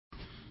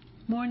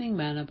Morning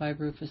Manna by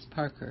Rufus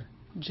Parker,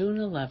 June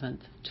 11th,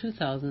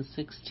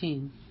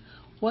 2016.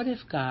 What if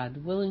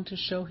God, willing to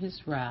show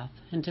his wrath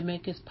and to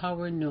make his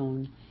power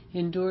known,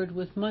 endured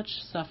with much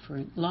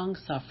long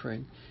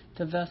suffering,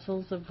 the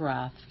vessels of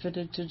wrath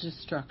fitted to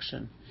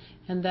destruction,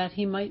 and that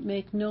he might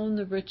make known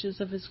the riches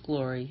of his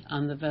glory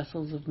on the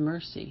vessels of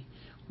mercy,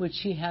 which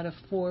he had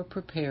afore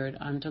prepared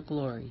unto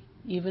glory,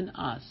 even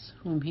us,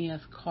 whom he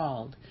hath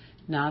called,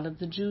 not of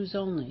the Jews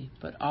only,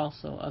 but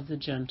also of the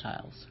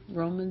Gentiles.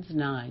 Romans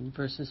 9,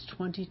 verses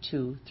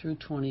 22 through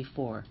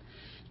 24.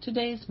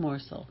 Today's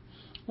morsel.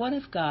 What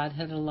if God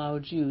had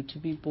allowed you to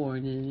be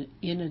born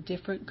in a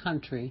different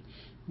country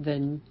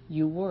than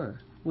you were?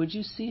 Would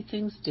you see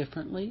things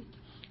differently?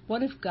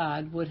 What if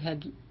God would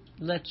have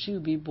let you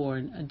be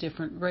born a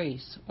different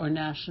race or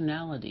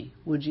nationality?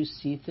 Would you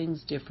see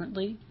things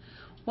differently?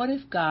 What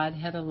if God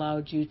had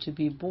allowed you to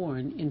be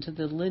born into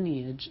the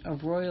lineage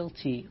of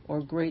royalty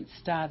or great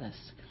status?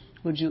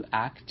 Would you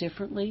act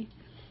differently?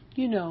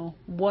 You know,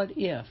 what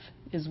if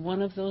is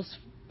one of those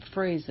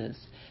phrases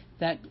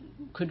that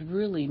could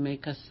really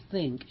make us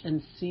think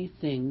and see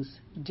things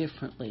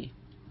differently.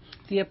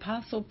 The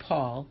Apostle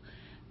Paul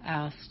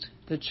asked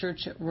the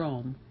church at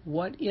Rome,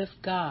 what if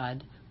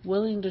God,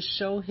 willing to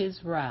show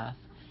his wrath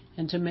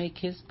and to make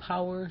his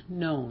power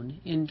known,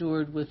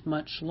 endured with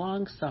much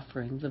long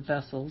suffering the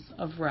vessels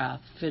of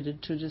wrath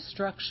fitted to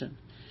destruction,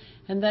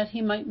 and that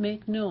he might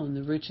make known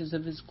the riches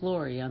of his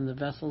glory on the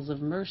vessels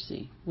of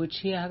mercy, which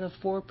he had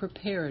afore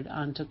prepared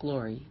unto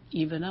glory,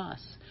 even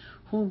us,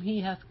 whom he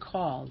hath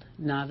called,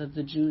 not of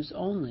the Jews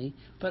only,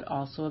 but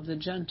also of the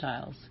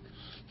Gentiles.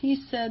 He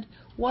said,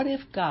 what if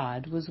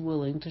God was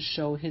willing to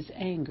show his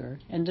anger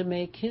and to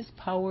make his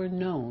power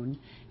known,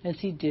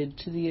 as he did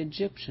to the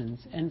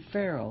Egyptians and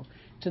Pharaoh,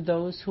 to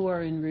those who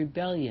are in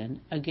rebellion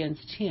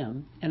against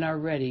him and are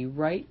ready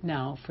right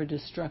now for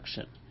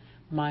destruction,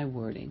 my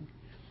wording,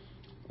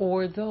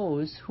 or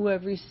those who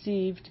have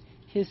received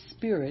his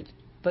Spirit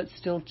but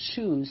still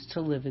choose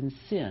to live in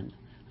sin,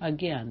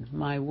 again,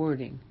 my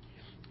wording.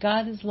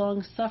 God is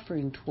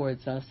long-suffering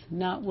towards us,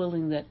 not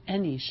willing that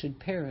any should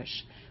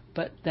perish,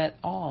 but that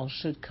all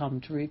should come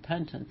to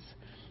repentance.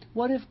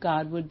 What if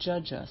God would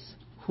judge us?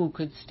 Who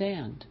could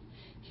stand?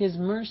 His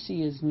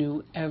mercy is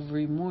new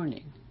every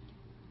morning,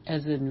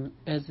 as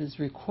is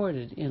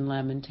recorded in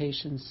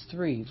Lamentations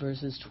 3,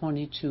 verses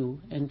 22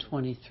 and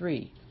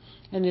 23.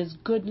 And his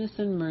goodness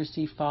and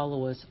mercy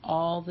follow us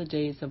all the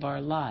days of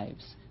our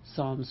lives,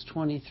 Psalms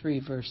 23,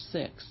 verse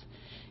 6.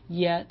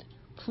 Yet,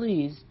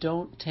 please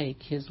don't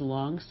take his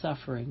long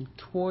suffering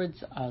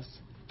towards us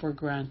for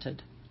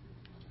granted.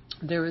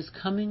 There is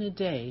coming a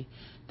day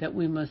that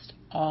we must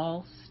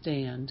all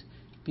stand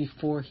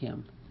before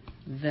him.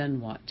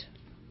 Then what?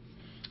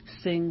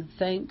 Sing,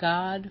 thank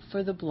God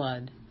for the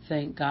blood,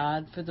 thank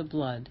God for the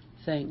blood,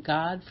 thank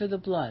God for the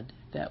blood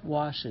that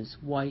washes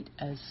white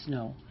as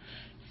snow.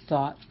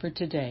 Thought for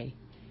today.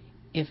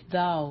 If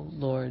thou,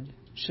 Lord,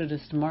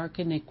 shouldest mark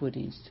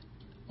iniquities,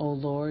 O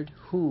Lord,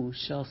 who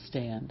shall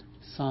stand?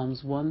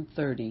 Psalms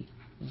 130,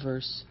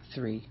 verse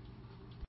 3.